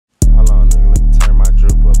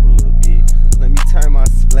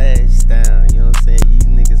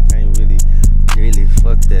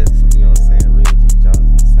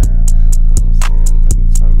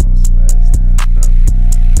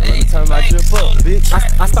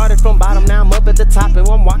I started from bottom, now I'm up at the top. And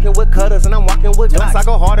I'm walking with cutters and I'm walking with glass. I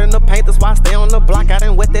go harder than the paint, that's why I stay on the block. I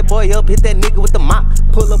done wet that boy up, hit that nigga with the mop.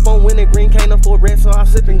 Pull up on winning green, can't afford rent, so I'm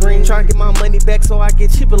sipping green. Try to get my money back so I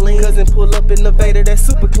get cheaper lean. Cousin pull up in the Vader, that's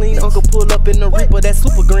super clean. Uncle pull up in the Reaper, that's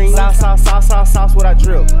super green. Sauce, what I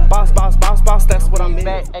drill. Boss, that's what I'm in.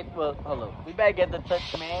 Hey, well, hold up. We back at the touch,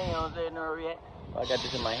 man. You know what I'm saying? No react. I got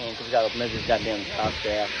this in my hand because we got to measure this goddamn top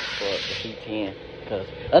staff for the C10. Because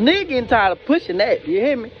a nigga getting tired of pushing that. You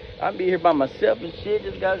hear me? I be here by myself and shit.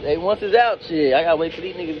 Just got, hey, once it's out, shit, I got to wait for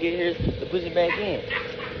these niggas to get here to push it back in.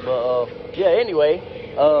 But, yeah, anyway,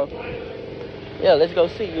 yeah, let's go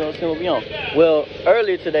see, you know what we on. Well,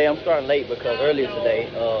 earlier today, I'm starting late because earlier today,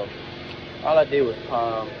 all I did was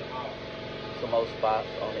palm some more spots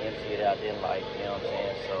on the MC that I didn't like, you know what I'm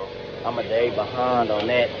saying? So I'm a day behind on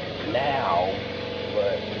that now,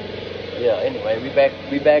 but yeah. Anyway, we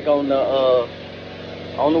back on the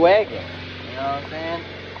wagon. You know what I'm saying?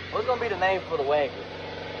 What's gonna be the name for the wagon?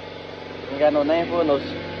 Ain't got no name for it. No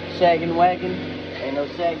shagging wagon. Ain't no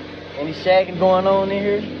any shagging going on in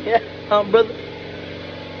here? Yeah, brother.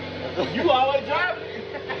 You always driving?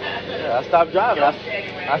 Yeah, I stopped driving.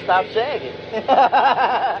 I stopped shagging.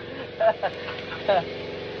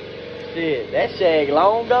 Shit, that shag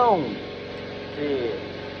long gone. Shit.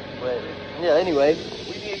 But yeah, anyway.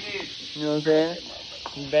 We did good. You know what I'm saying?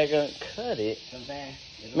 You back up, cut it.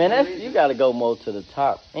 Man, that's, you gotta go more to the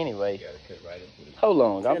top. Anyway. You gotta cut right into the Hold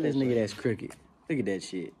on. Tell this nigga that's crooked. Look at that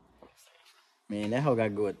shit. Man, that hoe gotta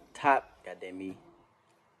go at the top. Goddamn me.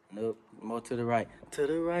 Nope. More to the right. To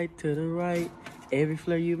the right, to the right. Every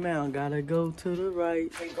flare you mount gotta go to the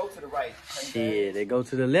right. Can't go to the right. Shit, they go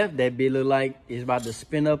to the left. That bitch look like it's about to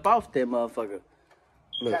spin up off that motherfucker.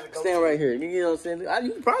 Look, stand right here. You know what I'm saying?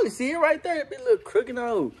 You can probably see it right there. That bitch look crooked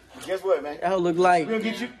old. Guess what, man? That hoe look like. We're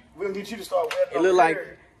gonna get you to start welding. It look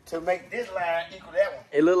like to make this line equal that one.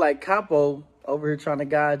 It look like Capo over here trying to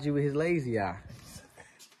guide you with his lazy eye.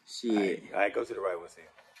 Shit. All right, go to the right one, see.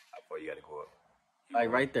 How far you gotta go up?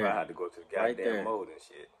 Like right there. I had to go to the goddamn mode and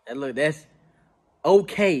shit. And look, that's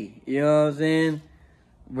okay. You know what I'm saying?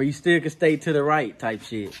 Where you still can stay to the right type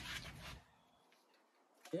shit.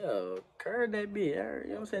 Yo, curve that bitch. You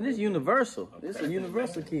know what I'm saying? This is universal. This is a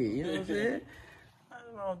universal kid. You know what I'm saying? I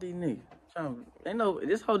don't know these niggas. They know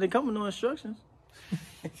this whole didn't come with no instructions.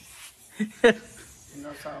 You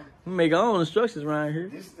know something? We make our own instructions around here.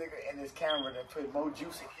 This nigga and this camera that put more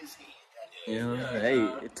juice in his head. You know what I'm saying?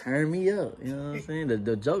 Hey, it turned me up. You know what I'm saying?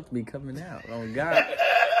 The jokes be coming out. Oh, God.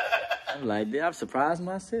 I'm like, I'm surprised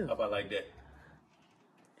myself. How about like that?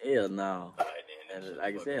 Hell no. All right, then. And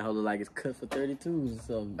like I said, hold it like it's cut for 32s or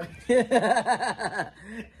something. Right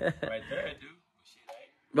there, dude.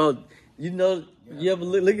 Bro, you know, you ever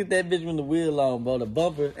look at that bitch when the wheel on, bro? The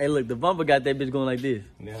bumper. Hey, look, the bumper got that bitch going like this.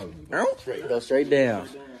 No. Straight. Go straight down.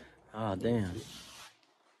 Oh, damn.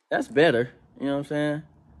 That's better. You know what I'm saying?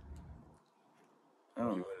 You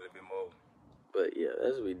want a little bit more. But yeah,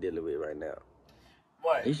 that's what we dealing with right now.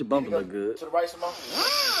 What? You should bump it look good. To the right some more?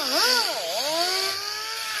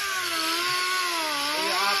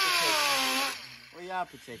 Where y'all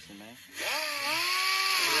protection, man?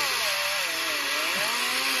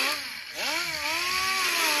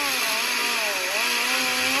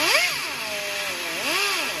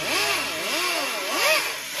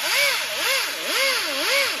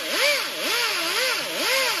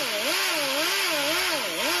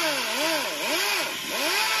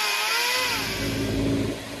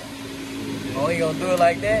 Oh, you gonna do it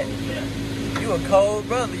like that? You a cold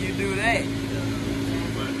brother, you do that.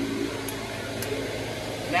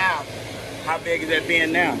 Now, how big is that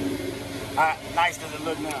being now? How nice does it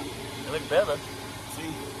look now? It look better.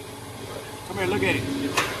 See? Come here, look at it.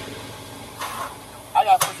 I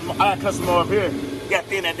gotta cut some more up here. You gotta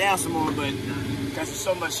thin that down some more, but because there's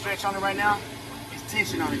so much stretch on it right now, it's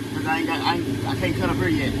tension on it. Because I can't cut up here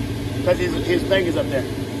yet. Because his thing is up there.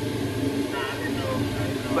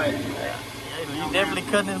 But You definitely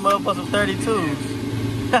cutting this motherfucker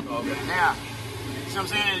 32s. now, see what I'm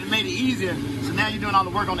saying? It made it easier. So now you're doing all the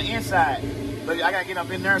work on the inside. But I gotta get up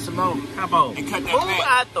in there some more. Come on. And cut that Move back.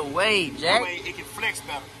 out the way, Jack. That way it can flex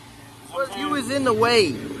better. Well, you was in the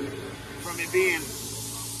way. From it being.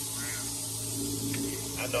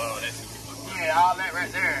 I know all that. Yeah, all that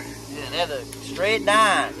right there. Yeah, that's a straight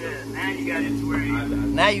down. Yeah, now you got it to where you.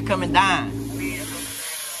 Now you coming down. I mean, I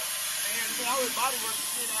always body work the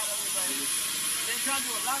shit out of it, but they try to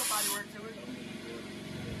do a lot of body work to it.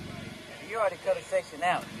 You already cut a section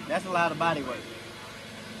out. That's a lot of body work.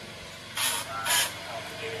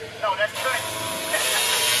 No, that's cut.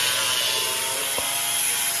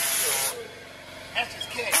 That's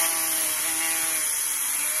just cut.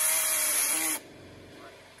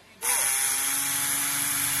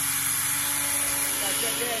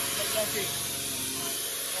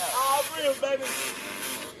 All real, baby.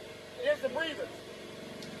 Here's the breather.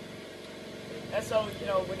 That's so, you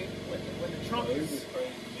know, when the trunk is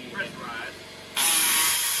pressurized,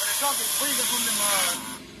 when the trunk is breathing from them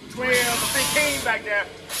 12 or 15 back there.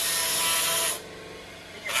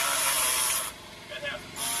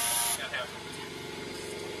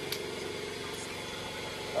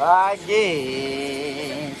 I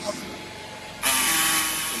guess.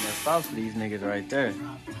 And the sauce for these niggas right there.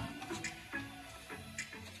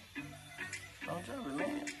 Don't drop it,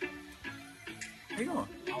 man. Where you going?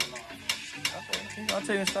 Okay, I'll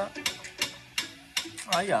tell you to stop.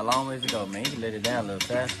 Oh, you got a long ways to go, man. You can let it down a little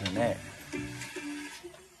faster than that.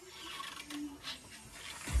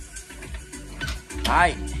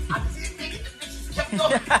 Alright.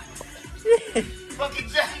 Fucking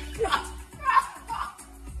Jack.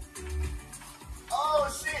 Oh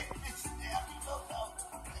shit.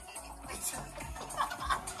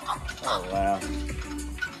 Oh wow.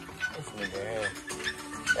 This nigga here.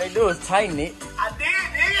 They do is tighten it. I did,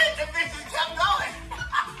 nigga. The bitch just kept going.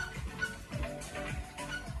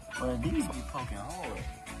 Well, these be poking hard.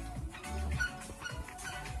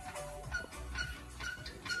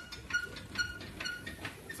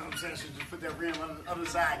 So I'm saying I should just put that rim on the other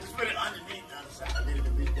side. Just put it underneath the other side. Let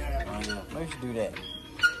it be down. Oh yeah, maybe you should do that.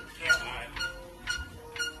 Yeah, alright.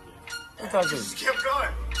 What type Just of? kept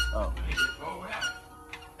going. Oh.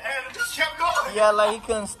 And it just kept going. Yeah, like he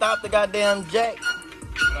couldn't stop the goddamn jack.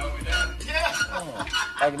 Yeah.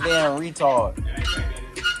 Like a damn retard.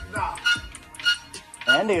 Nah.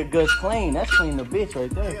 That nigga guts clean. That's clean the bitch right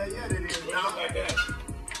there. Yeah, it is. Nah. Like that.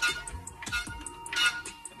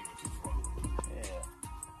 Yeah.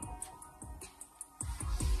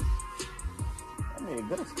 That nigga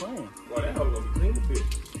guts clean. Boy, that hoe gonna be clean as bitch.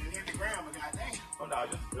 You hit the ground, but goddamn. Oh no,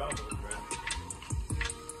 just drop it, man.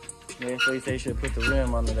 Yeah, so he say you should put the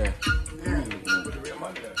rim under there. Put the rim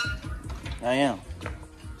under there. I am.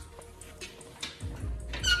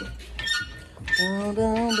 Dun,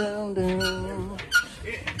 dun, dun, dun.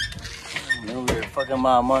 I'm over here fucking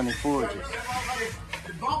my money forges.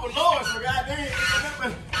 The bumper lower, so goddamn.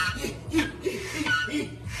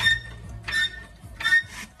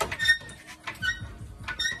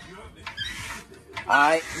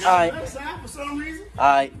 Alright, alright, Left side for some reason.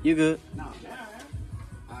 alright, you good. No, down.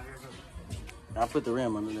 I'll put the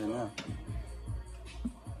rim under there now.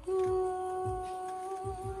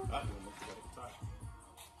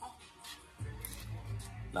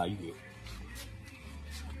 Nah, you good.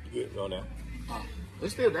 You good, go now.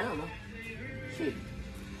 It's still down, though. Shit.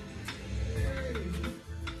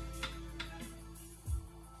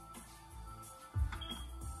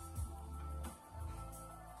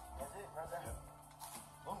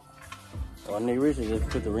 So nigga Richard just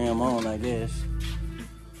put the rim on, I guess.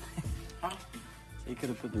 Huh? So he could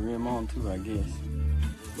have put the rim on too, I guess.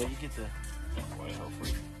 But you get the,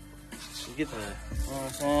 you get the, you know what I'm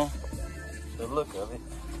saying? The look of it.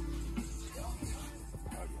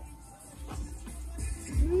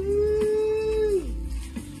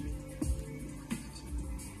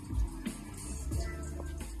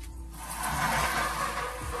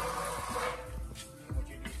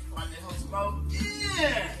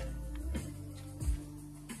 Yeah.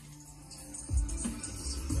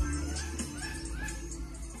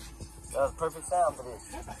 That was perfect sound for this.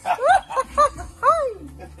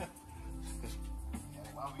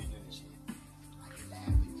 Why we doing this shit?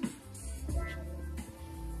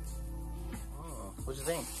 What you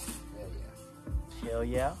think? Hell Hell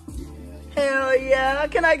yeah. yeah? Hell yeah!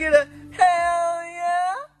 Can I get a hell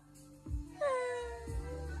yeah?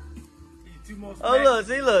 Two more Oh look,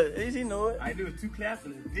 see look, he know it. I do 2 claps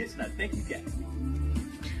and a ditch, and I think you got me.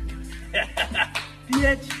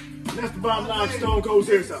 Bitch. That's the bottom line. Stone Cold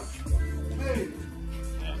says something.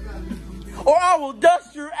 Or I will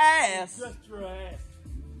dust your ass. Just your ass.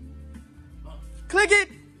 Click it.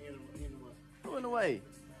 Go in the way.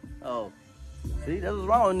 Oh, see, that's what's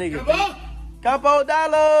wrong with niggas. Capo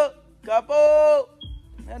dollar. Capo.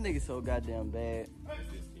 That nigga so goddamn bad. What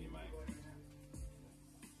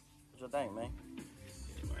you think, man?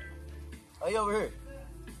 Oh, you over here?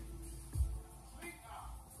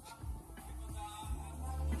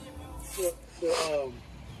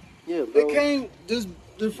 Yeah, bro. It came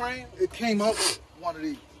the frame. It came out with one of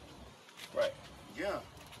these. Right. Yeah.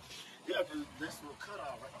 Yeah, because that's what cut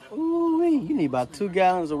off right there. Ooh, you need about 2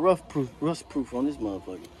 gallons of rust proof on this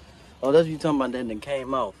motherfucker. Oh, that's what you talking about that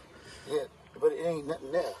came off. Yeah, but it ain't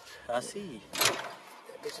nothing there. I see.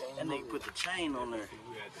 That bitch ain't That nigga put the chain on there.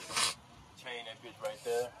 We had to chain that bitch right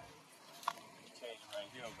there. Chain it right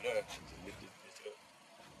here over there. Just lift it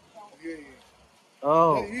up. Yeah.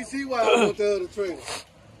 Oh, You see why I want the other trailer?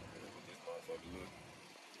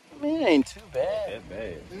 mean, it ain't too bad. That's bad.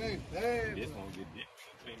 It ain't bad. This won't get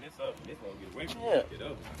clean this up. This won't get away from Yeah. it. Get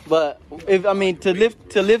up. But if I mean to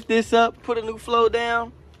lift this up, put a new flow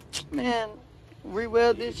down, man,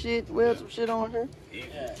 re-weld this shit, weld some shit on her.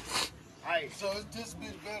 Yeah. Alright, so it's this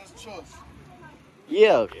bitch better choice.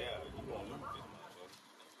 Yeah.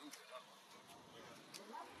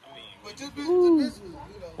 But this bitch is,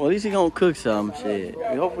 Well, at least he gonna cook some shit.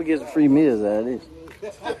 We hope we get some free meals out of this.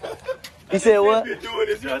 He said what? Been doing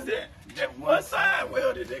this. I said that one side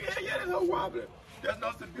welded, nigga. Yeah, that's no wobbling. There's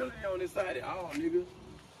no stability on this side at all, nigga.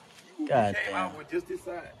 You God came damn. out with just this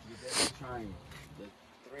side. Trying the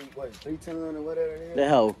 3 ton or whatever it is. The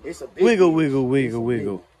hell. It's a big Wiggle, piece. wiggle, wiggle, It's a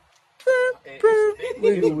wiggle. It's Wiggle, a big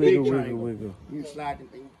wiggle, wiggle, triangle. wiggle. You slide them,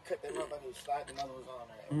 you cut that rubber and you slide the other ones on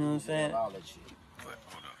there. You know what I'm saying? All that shit.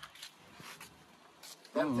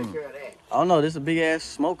 That'll take care of that. I don't know. This is a big ass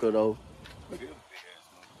smoker though. Look at this big ass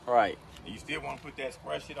smoke. Right. And you still want to put that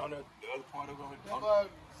square shit on the other part of it? that's why I'm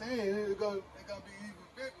saying it's gonna be even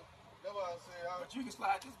bigger. That's why I say But you can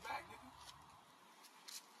slide this back, nigga.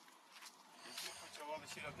 You still put your other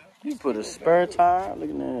shit up there. You put a spare tire. Look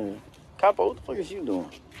at that. Capo, what the fuck is you doing?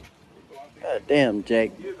 God damn,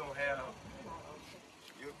 Jack. You're gonna have.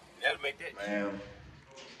 That'll make that. Man,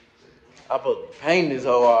 I put paint this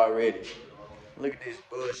hoe already. Look at this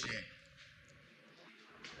bullshit.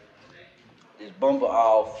 This bumper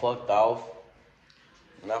all fucked off.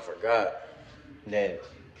 And I forgot that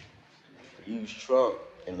the used trunk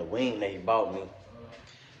and the wing that he bought me,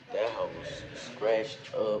 that hoe was scratched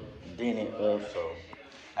up, dented up, so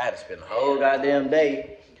I had to spend the whole goddamn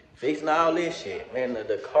day fixing all this shit. Man,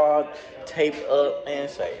 the car taped up and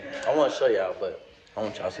say, I want to show y'all, but I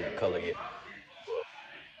want y'all to see the color yet.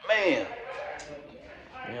 Man,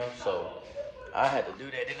 you know, so I had to do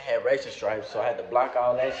that. Didn't have racing stripes, so I had to block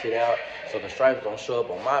all that shit out so the stripes don't show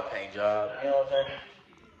up on my paint job. You know what I'm saying?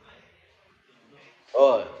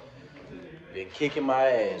 Oh, been kicking my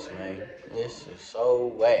ass, man. This is so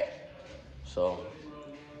whack. So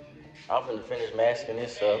I'm gonna finish masking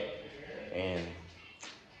this up and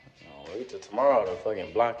wait till tomorrow to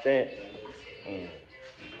fucking block that.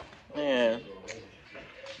 Man,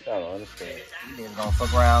 I don't understand. You niggas gonna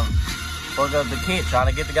fuck around, fuck up the kit, trying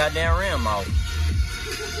to get the goddamn rim off.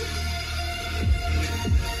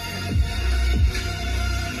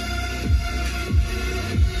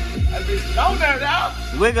 That bitch down there now.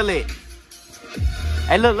 Wiggle it.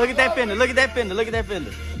 Hey, look at that fender. Look at that fender. Look at that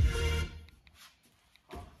fender.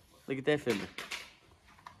 Look at that fender.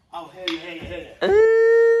 Oh, hey.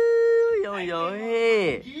 Ooh, he on your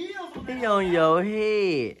head. He on your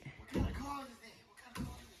head.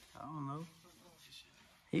 I don't know.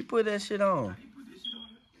 He put that shit on.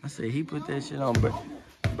 I said he put that shit on, bro.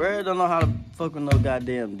 Bro don't know how to fuck with no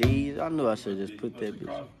goddamn D's. I knew I should just put that bitch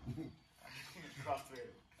on. You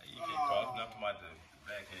can't cross nothing about the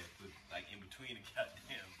backhand foot, like in between the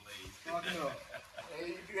goddamn blades. Hey,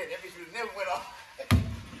 you do that bitch would never went off. You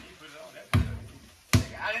put it on that good.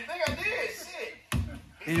 I didn't think I did. Shit.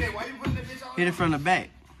 He said, why you putting that bitch on? Hit it from the back.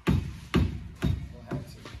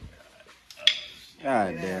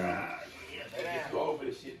 God damn. Go over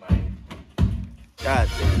this shit, man. God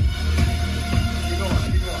damn. Keep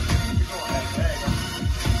going.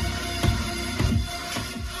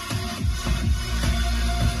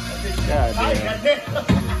 God damn.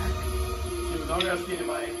 Don't ever see it,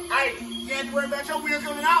 man. Hey, you had to worry about your wheel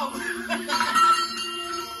coming out.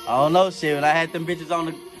 I don't know shit. When I had them bitches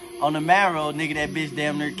on the marrow, nigga, that bitch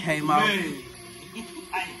damn near came out. Hey,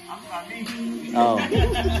 I'm sorry. Oh.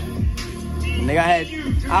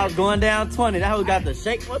 Nigga, I was going down 20. That hoe got the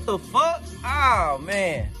shake. What the fuck? Oh,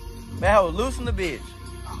 man. That hoe was loosing the bitch.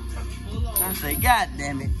 I say, God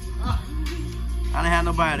damn it. I didn't have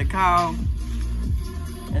nobody to call.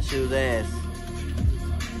 That shit was ass.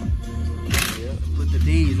 Yeah, put the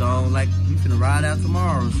D's on like we finna ride out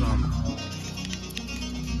tomorrow or something.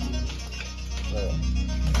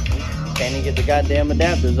 Can't even get the goddamn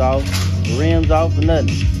adapters off, the rims off or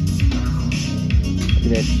nothing. Look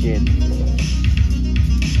at that shit.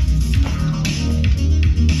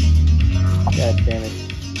 God damn it.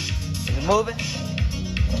 Is it moving?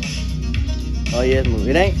 Oh yeah, it's moving.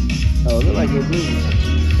 It ain't? Oh, it look like it's moving.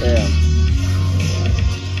 Yeah.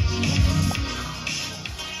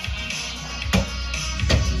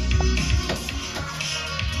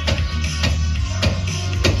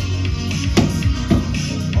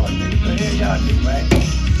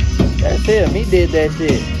 That's him. He did that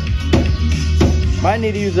shit. Might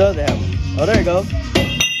need to use the other hammer. Oh, there you go.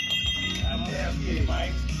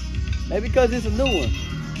 Maybe because it's a new one.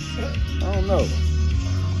 I don't know.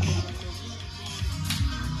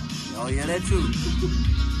 Oh, yeah, that too.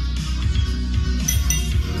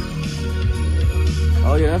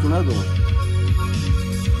 Oh yeah, that's another one.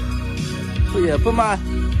 But yeah, put my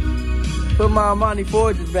Armani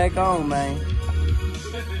Forges back on, man.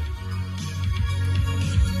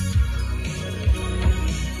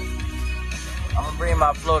 I'm gonna bring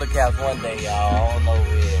my Florida caps one day, y'all. I don't know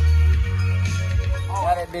where.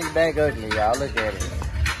 Why that big bag ugly, y'all? Look at it.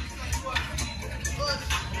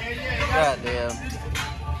 Goddamn.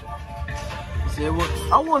 See,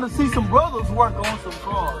 I want to see some brothers work on some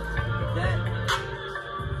cars.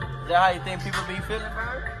 Is that how you think people be feeling,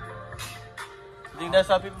 bro? You think that's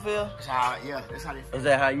how people feel? That's how, yeah, that's how they feel. Is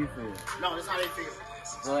that how you feel? No, that's how they feel.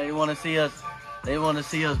 So they want to see us. They want to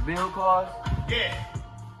see us build cars. Yeah.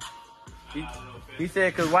 He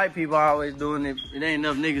said because white people are always doing it. It ain't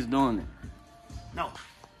enough niggas doing it. No.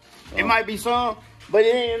 It might be some, but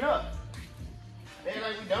it ain't enough. They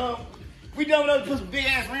like we dumb. We dumb enough to put some big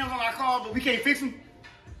ass rims on our car, but we can't fix them.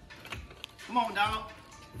 Come on, dog.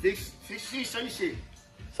 Fix shit, show you shit.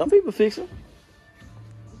 Some people fix them.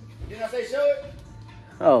 Didn't I say show it?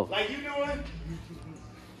 Oh, Like you doing?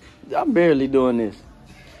 I'm barely doing this.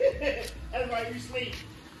 That's why you sleep.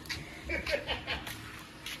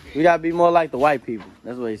 We gotta be more like the white people.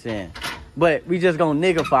 That's what he's saying. But we just gonna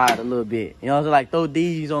niggify it a little bit. You know what I'm saying? Like throw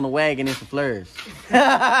D's on the wagon and some fleurs.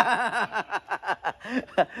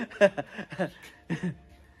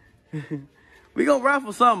 We gonna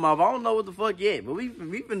raffle something off. I don't know what the fuck yet, but we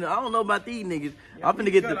finna, I don't know about these niggas. I'm finna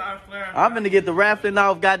get the raffling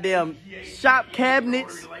off goddamn shop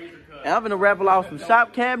cabinets. And I'm finna raffle off some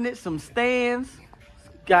shop cabinets, some stands,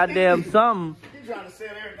 goddamn something. He trying to sell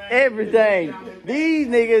everything. Everything. These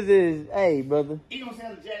niggas is, hey brother. He gonna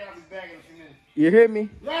sell the jacket off his bag in a few minutes. You hear me?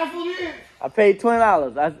 Raffle in. I paid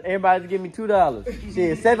 $20. Everybody's give me $2.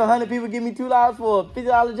 Shit, 700 people give me $2 for a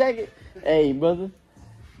 $50 jacket. Hey brother.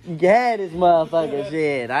 You can have this motherfucker,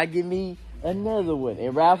 shit. I give me another one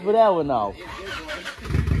and raffle that one off.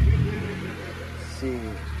 Shit,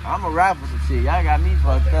 I'm a raffle some shit. Y'all got me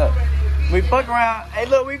fucked up. We fuck around. Hey,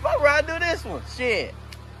 look, we fuck around do this one. Shit.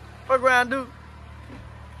 Fuck around do.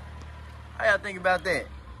 How y'all think about that?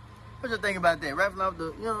 What y'all think about that? Raffling off the,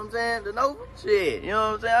 you know what I'm saying? The Nova? Shit, you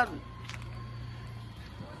know what I'm saying?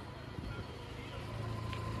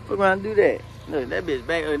 Fuck around do that. Look, that bitch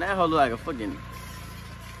back. That hoe look like a fucking,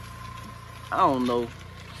 I don't know,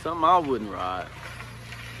 something I wouldn't ride.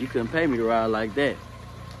 You couldn't pay me to ride like that.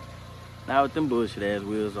 Not with them bullshit ass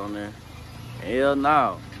wheels on there. Hell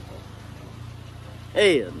no.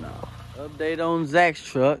 Hell no. Update on Zach's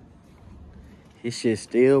truck. His shit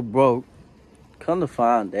still broke. Come to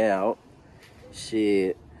find out,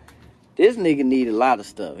 shit, this nigga need a lot of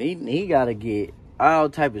stuff. He gotta get all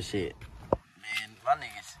type of shit. Man, my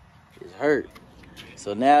niggas is hurt.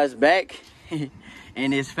 So now it's back.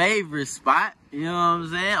 In his favorite spot, you know what I'm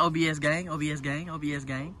saying? OBS gang, OBS gang, OBS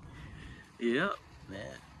gang. Yep, man.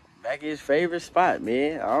 Back in his favorite spot,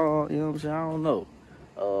 man. I don't, you know what I'm saying? I don't know.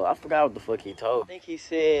 I forgot what the fuck he told. I think he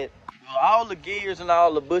said all the gears and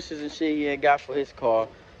all the bushes and shit he had got for his car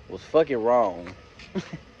was fucking wrong.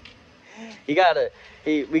 We got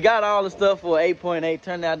all the stuff for 8.8,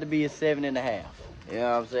 turned out to be a 7.5. You know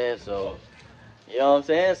what I'm saying? So, you know what I'm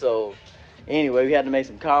saying? So, anyway, we had to make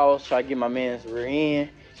some calls, try to get my man's rear end.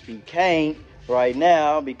 He can't right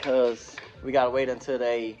now because we gotta wait until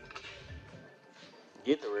they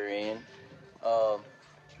get the rear end.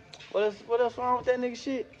 What else wrong with that nigga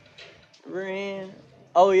shit? Rear end.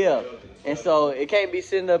 Oh yeah. And so it can't be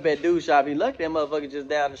sitting up at dude shop. He lucky that motherfucker just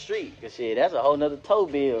down the street. Cause shit, that's a whole nother tow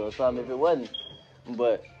bill or something if it wasn't.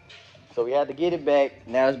 But so we had to get it back.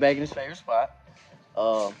 Now it's back in his favorite spot.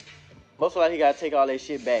 Most likely he gotta take all that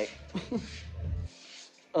shit back.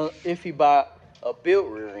 If he buy a built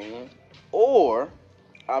rear end, or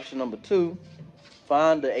option number 2,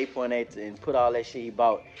 find the 8.8 and put all that shit he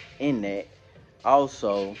bought in that.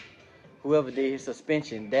 Also, whoever did his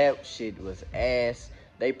suspension, that shit was ass.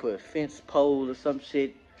 They put fence pole or some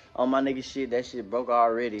shit on my nigga shit. That shit broke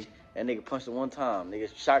already. That nigga punched it one time.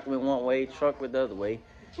 Nigga shock went one way, truck went the other way.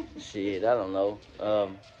 Shit, I don't know.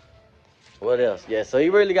 What else? Yeah, so he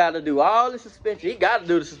really got to do all the suspension. He got to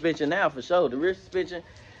do the suspension now for sure. The rear suspension.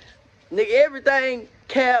 Nigga, everything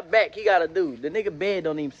cab back he got to do. The nigga bed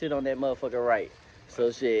don't even sit on that motherfucker right.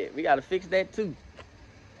 So shit, we got to fix that too.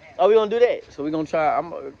 Oh, we gonna do that. So we gonna try.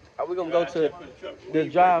 We gonna go to the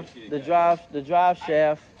drive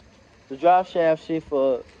shaft shit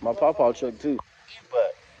for my pawpaw truck too.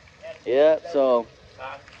 But yeah, so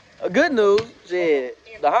good news. Shit,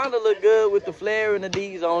 the Honda look good with the flare and the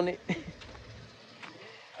D's on it.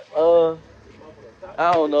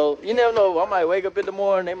 I don't know. You never know. I might wake up in the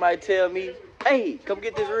morning. They might tell me, "Hey, come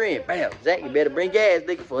get this rear end." Bam, Zach, you better bring gas,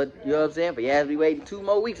 nigga, for, you know what I'm saying? For you have to be waiting 2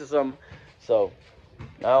 more weeks or something. So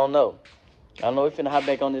I don't know. I don't know if we finna hop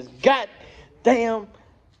back on this goddamn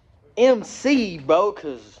MC, bro,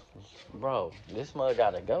 cause, bro, this mother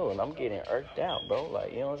gotta go, and I'm getting irked out, bro.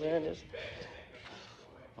 Like, you know what I'm saying?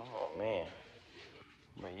 Oh, man.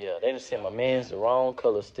 But, yeah, they done sent my mans the wrong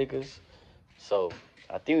color stickers, so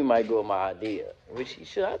I think we might go with my idea. Which you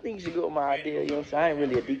should. I think you should go with my idea, you know what I'm saying? I ain't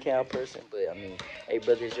really a decal person, but, I mean, hey,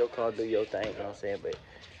 brother, it's your car, do your thing, you know what I'm saying? But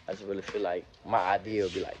I just really feel like my idea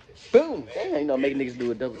would be like, boom, damn, you know, make niggas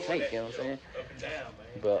do a double take, you know what I'm saying?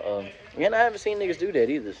 But, and I haven't seen niggas do that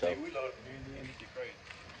either, so.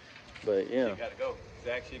 But, yeah. Shit gotta go.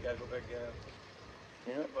 Zach shit gotta go back down.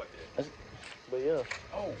 Yeah. Fuck that. But, yeah.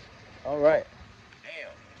 Oh, All right.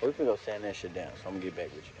 damn. We can go sand that shit down, so I'm gonna get back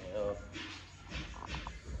with you.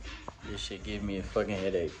 This shit give me a fucking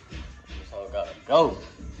headache. This all gotta go.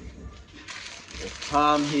 The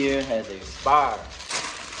time here has expired.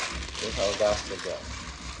 This all got to go.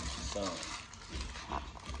 So,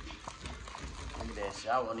 look at that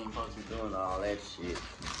shit. I wasn't even supposed to be doing all that shit.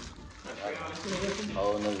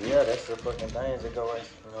 Oh no, yeah, that's the fucking things that go right,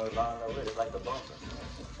 you know, line up with it. It's like the bumper.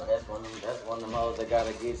 So that's one of them hoes that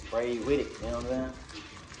gotta get sprayed with it. You know what I'm saying?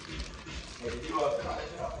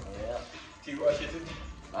 Yeah. T-Rush shit too?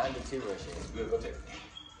 I ain't the T-Rush shit. Good, go take it.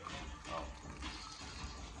 Oh.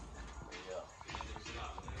 Yeah.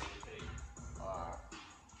 Alright.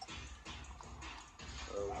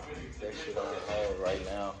 So, that shit on the hold right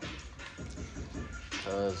now.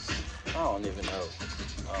 Cause, I don't even know.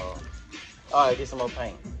 Alright, get some more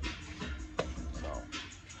paint. So,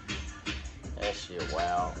 that shit,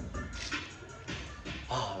 wow.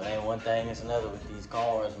 Oh, man, one thing is another with these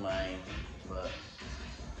cars, man. But,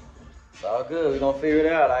 it's all good. We're gonna figure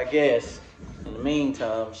it out, I guess. In the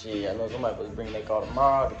meantime, shit, I know somebody supposed to bring their car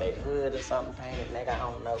tomorrow, get their hood or something painted. Nigga, I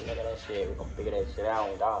don't know, nigga, that shit. We're gonna figure that shit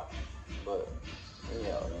out, dog. But, you know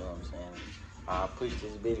what I'm saying? I'll push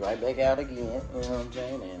this bitch right back out again, you know what I'm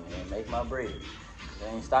saying? And make my bread. They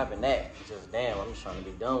ain't stopping that. It's just, damn, I'm just trying to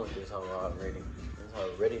be done with this hoe already. This hoe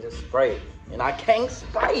ready to spray. And I can't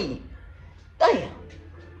spray. Damn.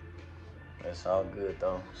 That's all good,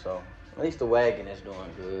 though. So, at least the wagon is doing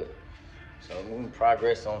good. So, we can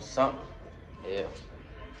progress on something. Yeah.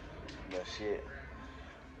 But shit.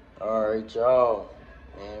 Alright, y'all.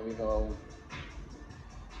 And we gonna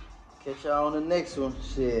catch y'all on the next one.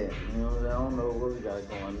 Shit. You know what I'm saying? I don't know what we got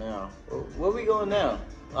going now. Where we going now?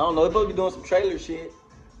 I don't know. We're supposed to be doing some trailer shit.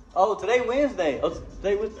 Oh, today Wednesday. Oh,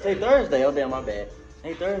 today Thursday. Oh, damn, my bad.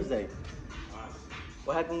 Hey, Thursday.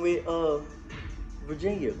 What happened with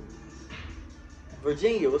Virginia?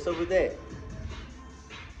 Virginia, what's up with that?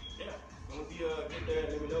 Yeah. Once he get there,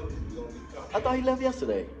 let me know. We gonna be talking. I thought he left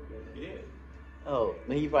yesterday. Yeah. Oh,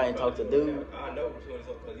 man, he probably ain't talked to dude. I know,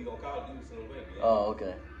 because he gonna call dude soon. Oh,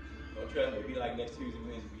 okay. Don't trust me. It'll be like next Tuesday,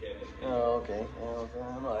 Wednesday, we have that. Oh, okay. I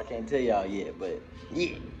don't know. I can't tell y'all yet, but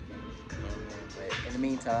yeah. But in the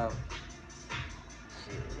meantime,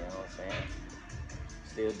 shit, you know what I'm saying?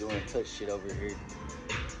 Still doing touch shit over here.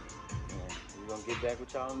 And we're gonna get back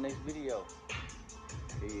with y'all in the next video.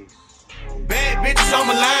 Peace. Bad bitches on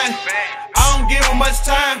my line. I don't give them much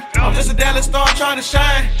time. I'm just a Dallas star trying to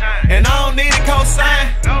shine. And I don't need a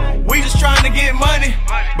cosign. We just trying to get money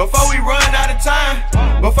before we run out of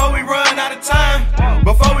time. Before we run out of time.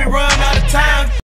 Before we run out of time.